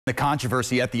The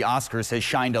controversy at the Oscars has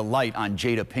shined a light on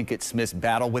Jada Pinkett Smith's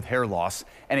battle with hair loss,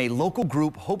 and a local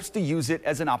group hopes to use it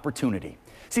as an opportunity.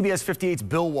 CBS 58's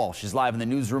Bill Walsh is live in the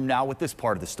newsroom now with this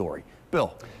part of the story.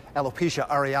 Bill. Alopecia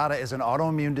areata is an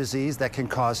autoimmune disease that can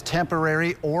cause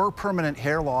temporary or permanent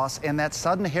hair loss, and that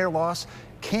sudden hair loss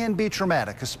can be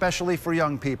traumatic, especially for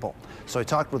young people. So I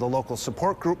talked with a local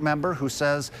support group member who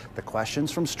says the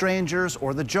questions from strangers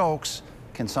or the jokes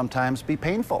can sometimes be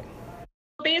painful.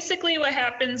 Basically what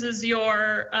happens is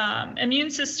your immune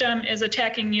system is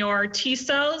attacking your T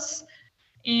cells,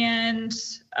 and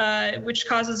which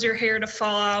causes your hair to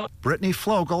fall out. Brittany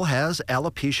Flogel has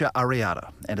alopecia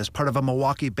areata and is part of a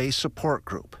Milwaukee-based support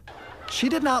group. She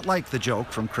did not like the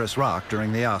joke from Chris Rock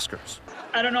during the Oscars.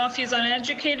 I don't know if he's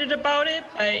uneducated about it,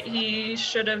 but he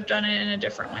should have done it in a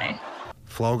different way.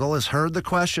 Flogel has heard the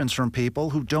questions from people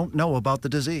who don't know about the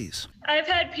disease. I've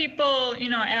had people,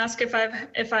 ask if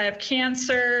I have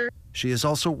cancer. She has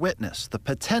also witnessed the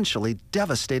potentially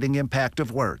devastating impact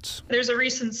of words. There's a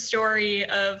recent story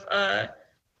of a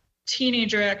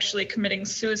teenager actually committing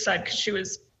suicide because she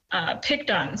was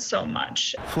picked on so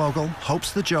much. Flogel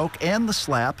hopes the joke and the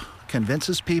slap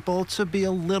convinces people to be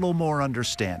a little more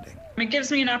understanding. It gives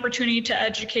me an opportunity to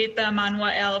educate them on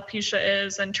what alopecia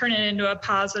is and turn it into a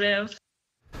positive.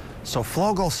 So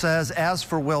Flogel says, as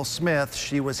for Will Smith,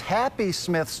 she was happy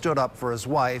Smith stood up for his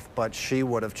wife, but she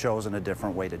would have chosen a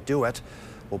different way to do it.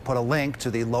 We'll put a link to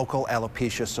the local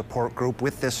alopecia support group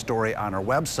with this story on our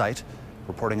website.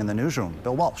 Reporting in the newsroom,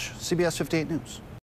 Bill Walsh, CBS 58 News.